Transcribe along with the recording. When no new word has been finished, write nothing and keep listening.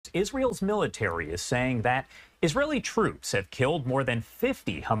Israel's military is saying that Israeli troops have killed more than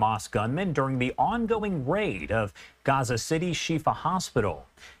 50 Hamas gunmen during the ongoing raid of Gaza City's Shifa hospital.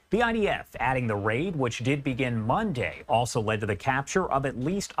 The IDF adding the raid, which did begin Monday, also led to the capture of at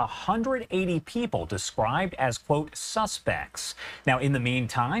least 180 people described as, quote, suspects. Now, in the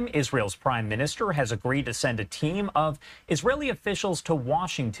meantime, Israel's Prime Minister has agreed to send a team of Israeli officials to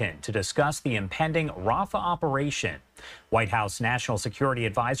Washington to discuss the impending Rafah operation. White House National Security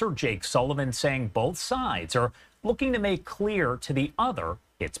Advisor Jake Sullivan saying both sides are looking to make clear to the other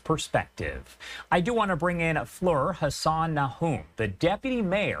its perspective. I do want to bring in Fleur Hassan Nahum, the deputy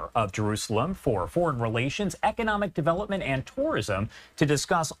mayor of Jerusalem for Foreign Relations, Economic Development and Tourism, to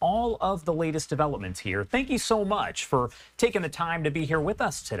discuss all of the latest developments here. Thank you so much for taking the time to be here with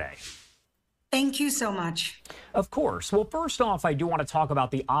us today. Thank you so much. Of course. Well, first off, I do want to talk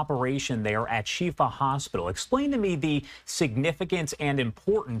about the operation there at Shifa Hospital. Explain to me the significance and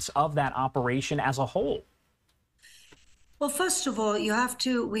importance of that operation as a whole. Well, first of all, we have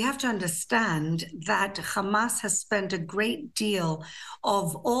to understand that Hamas has spent a great deal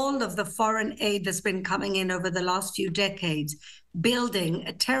of all of the foreign aid that's been coming in over the last few decades, building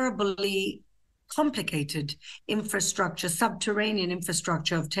a terribly complicated infrastructure, subterranean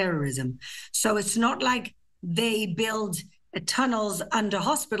infrastructure of terrorism. So it's not like they build tunnels under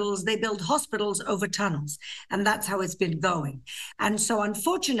hospitals, they build hospitals over tunnels. And that's how it's been going. And so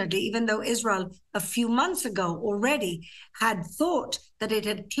unfortunately, even though Israel a few months ago already had thought that it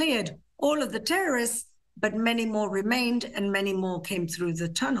had cleared all of the terrorists, but many more remained and many more came through the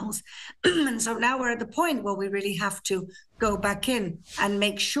tunnels. And so now we're at the point where we really have to go back in and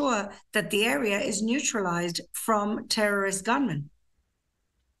make sure that the area is neutralized from terrorist gunmen.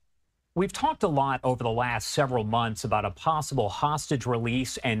 We've talked a lot over the last several months about a possible hostage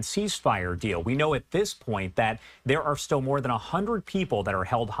release and ceasefire deal. We know at this point that there are still more than 100 people that are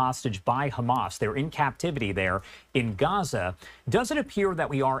held hostage by Hamas. They're in captivity there in Gaza. Does it appear that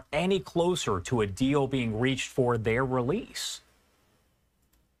we are any closer to a deal being reached for their release?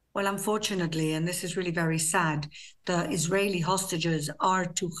 Well, unfortunately, and this is really very sad, the Israeli hostages are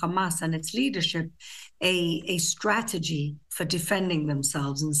to Hamas and its leadership a strategy for defending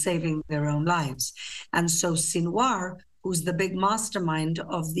themselves and saving their own lives. And so Sinwar, who's the big mastermind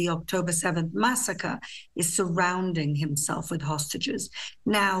of the October 7th massacre, is surrounding himself with hostages.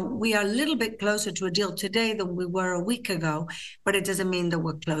 Now, we are a little bit closer to a deal today than we were a week ago, but it doesn't mean that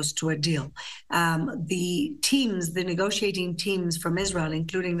we're close to a deal. The negotiating teams from Israel,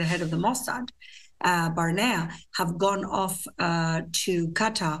 including the head of the Mossad, Barnea, have gone off to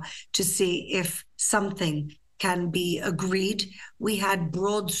Qatar to see if something can be agreed. We had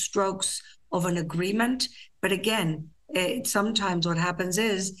broad strokes of an agreement, but again, sometimes what happens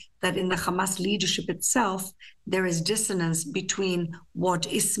is that in the Hamas leadership itself, there is dissonance between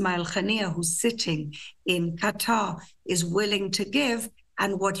what Ismail Haniyeh, who's sitting in Qatar, is willing to give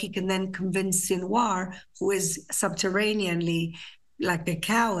and what he can then convince Sinwar, who is subterraneanly like a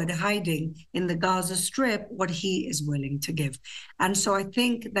coward hiding in the Gaza Strip, what he is willing to give. And so I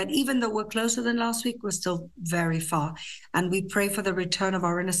think that even though we're closer than last week, we're still very far. And we pray for the return of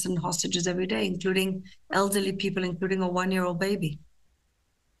our innocent hostages every day, including elderly people, including a 1-year-old baby.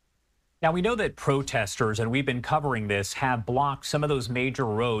 Now, we know that protesters, and we've been covering this, have blocked some of those major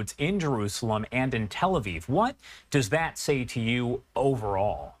roads in Jerusalem and in Tel Aviv. What does that say to you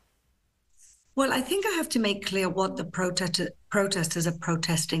overall? Well, I think I have to make clear what the protesters are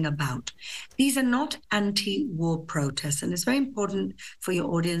protesting about. These are not anti-war protests, and it's very important for your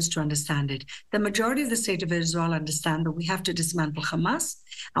audience to understand it. The majority of the state of Israel understand that we have to dismantle Hamas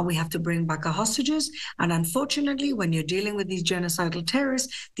and we have to bring back our hostages. And unfortunately, when you're dealing with these genocidal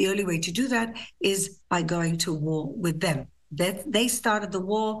terrorists, the only way to do that is by going to war with them. They started the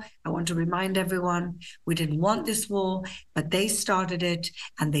war. I want to remind everyone, we didn't want this war, but they started it,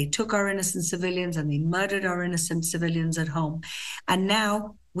 and they took our innocent civilians and they murdered our innocent civilians at home. And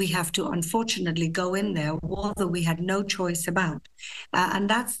now we have to, unfortunately, go in there, war that we had no choice about. And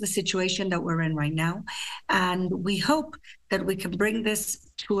that's the situation that we're in right now. And we hope that we can bring this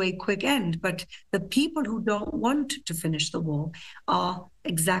to a quick end. But the people who don't want to finish the war are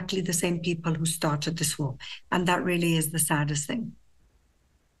exactly the same people who started this war. And that really is the saddest thing.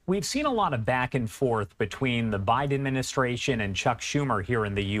 We've seen a lot of back and forth between the Biden administration and Chuck Schumer here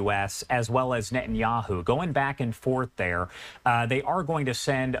in the U.S., as well as Netanyahu, going back and forth there. They are going to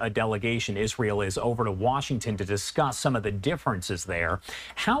send a delegation, Israel is, over to Washington to discuss some of the differences there.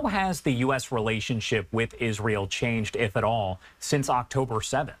 How has the U.S. relationship with Israel changed, if at all, since October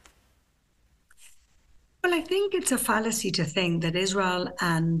 7th? Well, I think it's a fallacy to think that Israel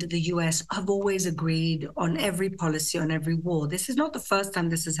and the US have always agreed on every policy, on every war. This is not the first time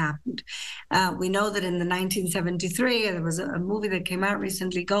this has happened. We know that in the 1973, there was a movie that came out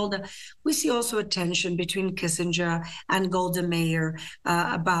recently, Golda. We see also a tension between Kissinger and Golda Meir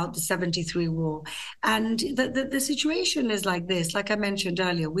about the 73 war. And the situation is like this. Like I mentioned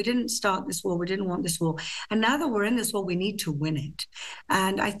earlier, we didn't start this war. We didn't want this war. And now that we're in this war, we need to win it.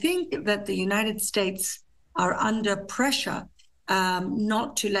 And I think that the United States are under pressure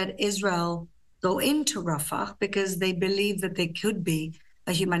not to let Israel go into Rafah because they believe that there could be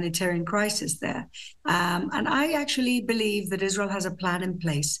a humanitarian crisis there. And I actually believe that Israel has a plan in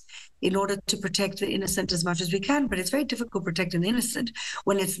place in order to protect the innocent as much as we can. But it's very difficult protecting the innocent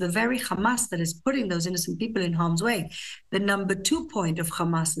when it's the very Hamas that is putting those innocent people in harm's way. The number 2 point of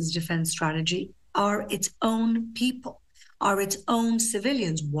Hamas's defense strategy are its own people, are its own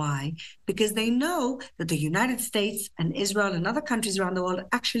civilians. Why? Because they know that the United States and Israel and other countries around the world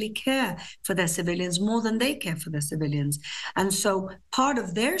actually care for their civilians more than they care for their civilians. And so part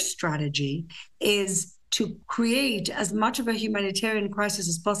of their strategy is to create as much of a humanitarian crisis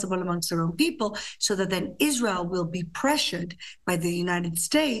as possible amongst their own people so that then Israel will be pressured by the United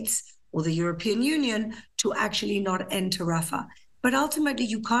States or the European Union to actually not enter Rafah. But ultimately,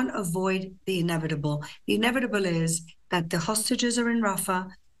 you can't avoid the inevitable. The inevitable is that the hostages are in Rafah,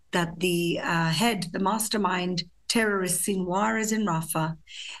 that the the mastermind terrorist Sinwar is in Rafah,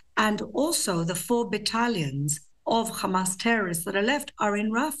 and also the 4 battalions of Hamas terrorists that are left are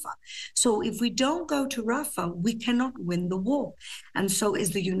in Rafah. So if we don't go to Rafah, we cannot win the war. And so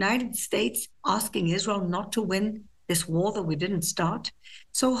is the United States asking Israel not to win this war that we didn't start?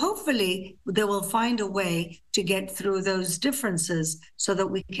 So hopefully they will find a way to get through those differences so that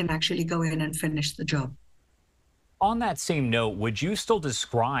we can actually go in and finish the job. On that same note, would you still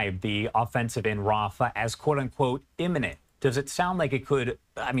describe the offensive in Rafah as quote unquote imminent? Does it sound like it could,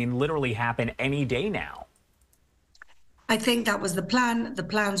 literally happen any day now? I think that was the plan. The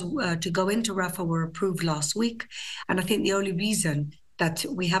plans to go into Rafah were approved last week. And I think the only reason that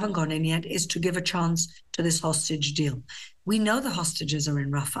we haven't gone in yet is to give a chance to this hostage deal. We know the hostages are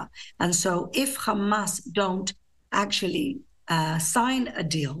in Rafah. And so if Hamas don't actually sign a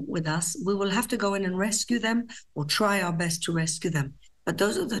deal with us, we will have to go in and rescue them or try our best to rescue them. But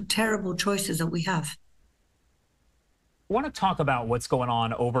those are the terrible choices that we have. I want to talk about what's going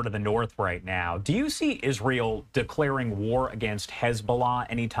on over to the north right now. Do you see Israel declaring war against Hezbollah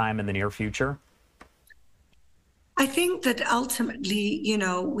anytime in the near future? I think that ultimately,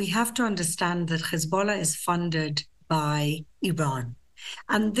 we have to understand that Hezbollah is funded by Iran.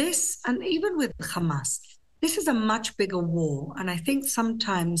 And even with Hamas, this is a much bigger war. And I think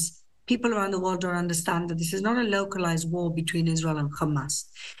sometimes people around the world don't understand that this is not a localized war between Israel and Hamas.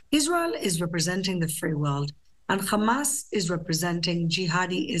 Israel is representing the free world, and Hamas is representing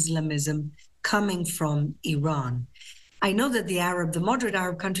jihadi Islamism coming from Iran. I know that the moderate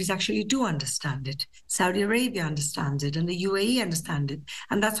Arab countries actually do understand it. Saudi Arabia understands it, and the UAE understand it.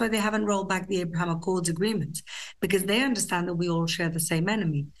 And that's why they haven't rolled back the Abraham Accords agreements, because they understand that we all share the same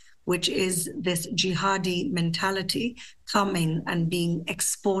enemy, which is this jihadi mentality coming and being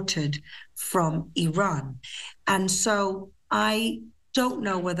exported from Iran. And so I don't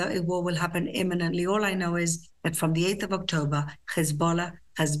know whether a war will happen imminently. All I know is that from the 8th of October, Hezbollah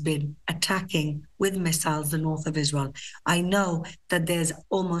has been attacking with missiles the north of Israel. I know that there's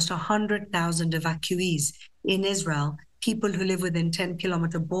almost 100,000 evacuees in Israel, people who live within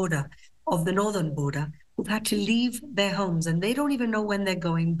 10-kilometer border of the northern border, who've had to leave their homes, and they don't even know when they're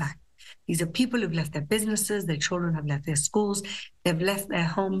going back. These are people who've left their businesses, their children have left their schools, they've left their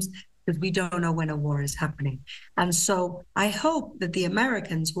homes, because we don't know when a war is happening. And so I hope that the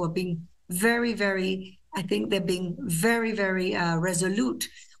Americans, who are being very, very, very resolute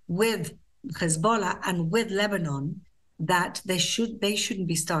with Hezbollah and with Lebanon, that they shouldn't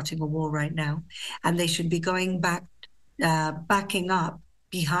be starting a war right now, and they should be going back, backing up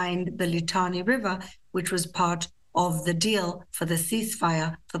behind the Litani River, which was part of the deal for the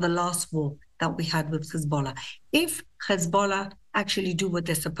ceasefire for the last war that we had with Hezbollah. If Hezbollah actually do what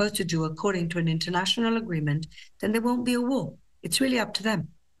they're supposed to do according to an international agreement, then there won't be a war. It's really up to them.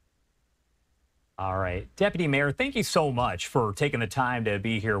 All right. Deputy Mayor, thank you so much for taking the time to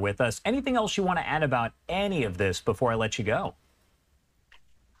be here with us. Anything else you want to add about any of this before I let you go?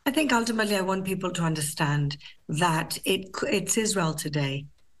 I think ultimately I want people to understand that it's Israel today,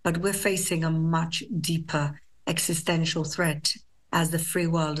 but we're facing a much deeper existential threat as the free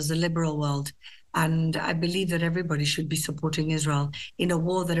world, as the liberal world. And I believe that everybody should be supporting Israel in a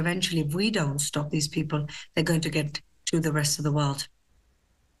war that eventually, if we don't stop these people, they're going to get to the rest of the world.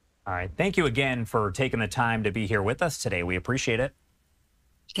 All right. Thank you again for taking the time to be here with us today. We appreciate it.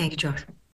 Thank you, Josh.